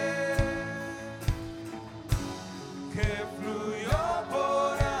que fluyó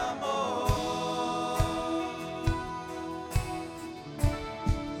por amor.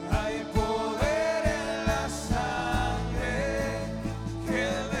 Hay poder en la sangre que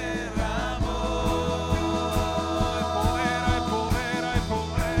Él derramó. Hay poder, hay poder, hay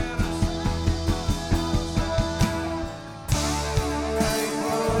poder. Hay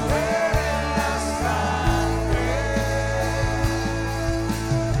poder en la sangre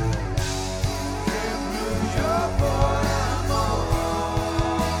que fluyó por amor.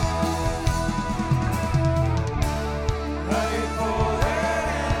 Hay poder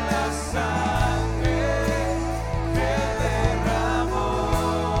en la sangre que derramó.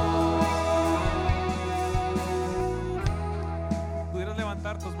 Pudieras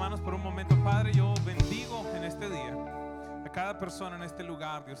levantar tus manos por un momento. Padre, yo bendigo en este día a cada persona en este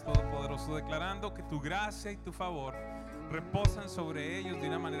lugar, Dios Todopoderoso, declarando que tu gracia y tu favor reposan sobre ellos de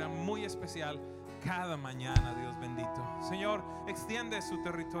una manera muy especial cada mañana, Dios bendito. Señor, extiende su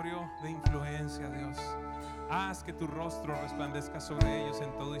territorio de influencia, Dios. Haz que tu rostro resplandezca sobre ellos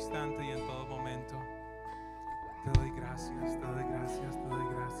en todo instante y en todo momento. Te doy gracias, te doy gracias, te doy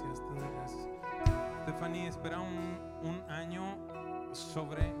gracias, te doy gracias. Stephanie, espera un año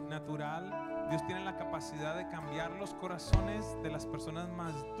sobrenatural. Dios tiene la capacidad de cambiar los corazones de las personas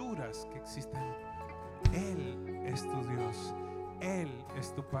más duras que existen. Él es tu Dios, Él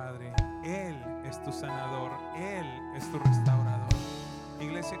es tu Padre, Él es tu sanador, Él es tu restaurador.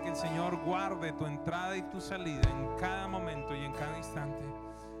 Iglesia, que el Señor guarde tu entrada y tu salida en cada momento y en cada instante.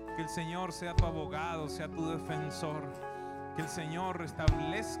 Que el Señor sea tu abogado, sea tu defensor. Que el Señor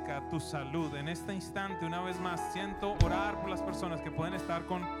restablezca tu salud en este instante. Una vez más, siento orar por las personas que pueden estar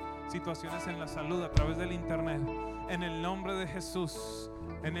con situaciones en la salud a través del internet. En el nombre de Jesús,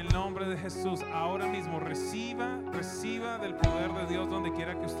 en el nombre de Jesús, ahora mismo reciba del poder de Dios donde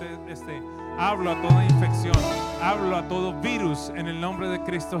quiera que usted esté. Hablo a toda infección, hablo a todo virus en el nombre de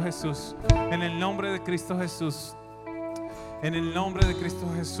Cristo Jesús. En el nombre de Cristo Jesús. En el nombre de Cristo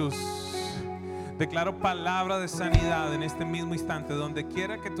Jesús. Declaro palabra de sanidad en este mismo instante, donde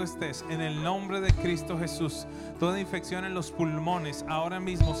quiera que tú estés, en el nombre de Cristo Jesús. Toda infección en los pulmones ahora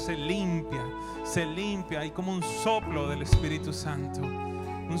mismo se limpia, hay como un soplo del Espíritu Santo.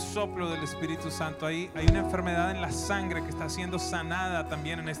 un soplo del Espíritu Santo. Hay una enfermedad en la sangre que está siendo sanada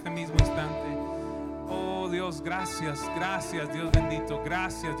también en este mismo instante. Oh Dios, gracias, gracias Dios bendito,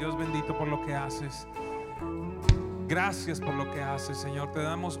 gracias Dios bendito por lo que haces. Gracias por lo que haces, Señor. Te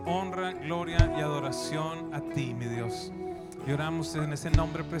damos honra, gloria y adoración a ti, mi Dios. Y oramos en ese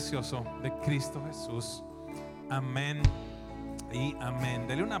nombre precioso de Cristo Jesús. Amén y amén.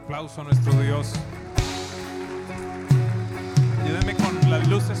 Dele un aplauso a nuestro Dios. Ayúdenme con las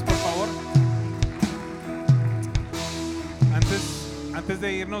luces, por favor. Antes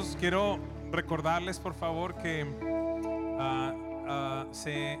de irnos, quiero recordarles, por favor, que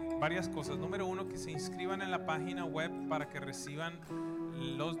varias cosas. Número uno, que se inscriban en la página web para que reciban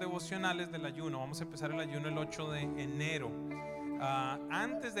los devocionales del ayuno. Vamos a empezar el ayuno el 8 de enero.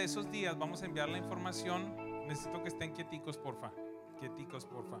 Antes de esos días vamos a enviar la información. Necesito que estén quieticos, porfa. Quieticos,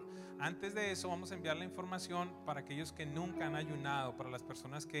 porfa. Antes de eso vamos a enviar la información para aquellos que nunca han ayunado, para las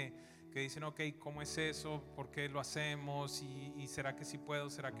personas que dicen, ok, ¿cómo es eso? ¿Por qué lo hacemos? ¿Y será que sí puedo?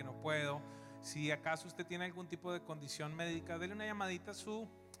 ¿Será que no puedo? Si acaso usted tiene algún tipo de condición médica, dele una llamadita a su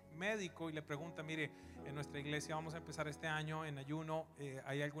médico y le pregunta, mire, en nuestra iglesia vamos a empezar este año en ayuno,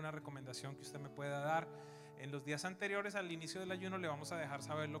 ¿hay alguna recomendación que usted me pueda dar? En los días anteriores al inicio del ayuno le vamos a dejar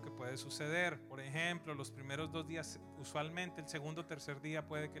saber lo que puede suceder. Por ejemplo, los primeros 2 días, usualmente el segundo o tercer día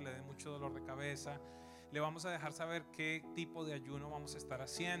puede que le dé mucho dolor de cabeza. Le vamos a dejar saber qué tipo de ayuno vamos a estar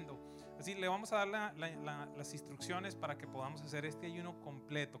haciendo. Así le vamos a dar las instrucciones para que podamos hacer este ayuno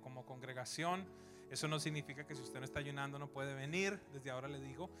completo como congregación. Eso no significa que si usted no está ayunando no puede venir, desde ahora le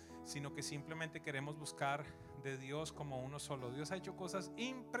digo, sino que simplemente queremos buscar de Dios como uno solo. Dios ha hecho cosas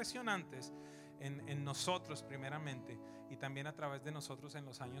impresionantes en nosotros primeramente y también a través de nosotros en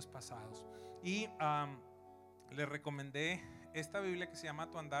los años pasados. Y le recomendé esta Biblia que se llama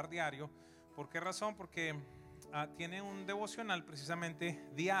Tu Andar Diario. ¿Por qué razón? Porque tiene un devocional precisamente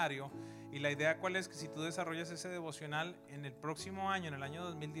diario, y la idea cuál es que si tú desarrollas ese devocional en el próximo año, en el año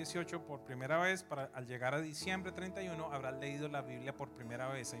 2018, por primera vez, al llegar a diciembre 31 habrás leído la Biblia por primera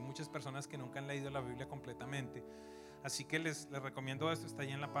vez. Hay muchas personas que nunca han leído la Biblia completamente, así que les recomiendo esto. Está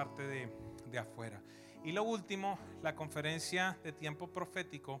ahí en la parte de afuera. Y lo último, la conferencia de tiempo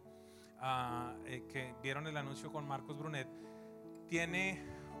profético que vieron el anuncio con Marcos Brunet, tiene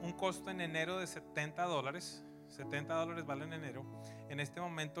un costo en enero de $70. $70 vale en enero. En este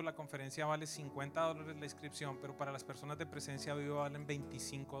momento la conferencia vale $50 la inscripción, pero para las personas de presencia viva valen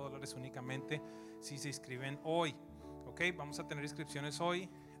 $25 únicamente si se inscriben hoy. Ok, vamos a tener inscripciones hoy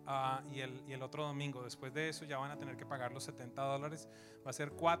y el otro domingo. Después de eso ya van a tener que pagar los $70. Va a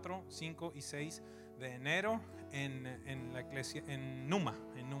ser 4, 5 y 6 de enero en la iglesia, en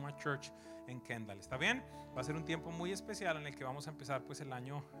Numa Church en Kendall. ¿Está bien? Va a ser un tiempo muy especial en el que vamos a empezar pues el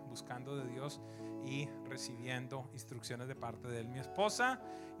año buscando de Dios y recibiendo instrucciones de parte de él. Mi esposa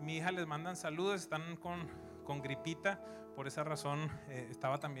y mi hija les mandan saludos, están con gripita, por esa razón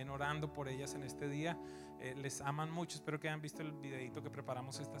estaba también orando por ellas en este día. Les aman mucho, espero que hayan visto el videito que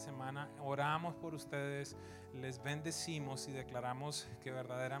preparamos esta semana. Oramos por ustedes, les bendecimos y declaramos que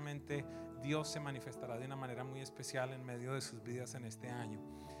verdaderamente Dios se manifestará de una manera muy especial en medio de sus vidas en este año.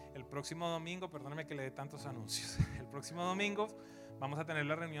 El próximo domingo, perdóname que le dé tantos anuncios, el próximo domingo vamos a tener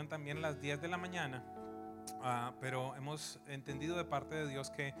la reunión también a las 10 de la mañana, pero hemos entendido de parte de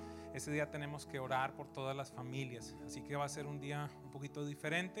Dios que ese día tenemos que orar por todas las familias, así que va a ser un día un poquito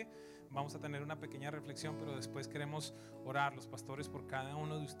diferente. Vamos a tener una pequeña reflexión, pero después queremos orar los pastores por cada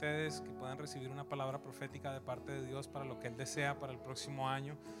uno de ustedes, que puedan recibir una palabra profética de parte de Dios para lo que Él desea para el próximo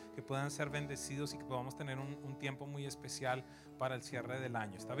año, que puedan ser bendecidos y que podamos tener un tiempo muy especial para el cierre del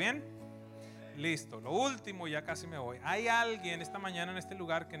año. ¿Está bien? Listo. Lo último, ya casi me voy. ¿Hay alguien esta mañana en este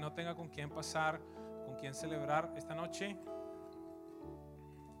lugar que no tenga con quién pasar, con quién celebrar esta noche?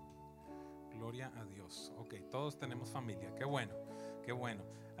 Gloria a Dios. Ok, todos tenemos familia. Qué bueno, qué bueno.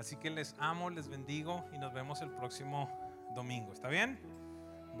 Así que les amo, les bendigo y nos vemos el próximo domingo. ¿Está bien?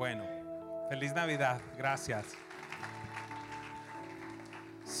 Bueno, feliz Navidad. Gracias.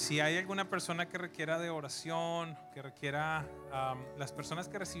 Si hay alguna persona que requiera de oración, que requiera, las personas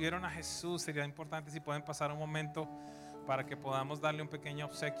que recibieron a Jesús, sería importante si pueden pasar un momento para que podamos darle un pequeño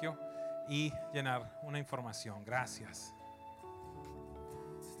obsequio y llenar una información. Gracias.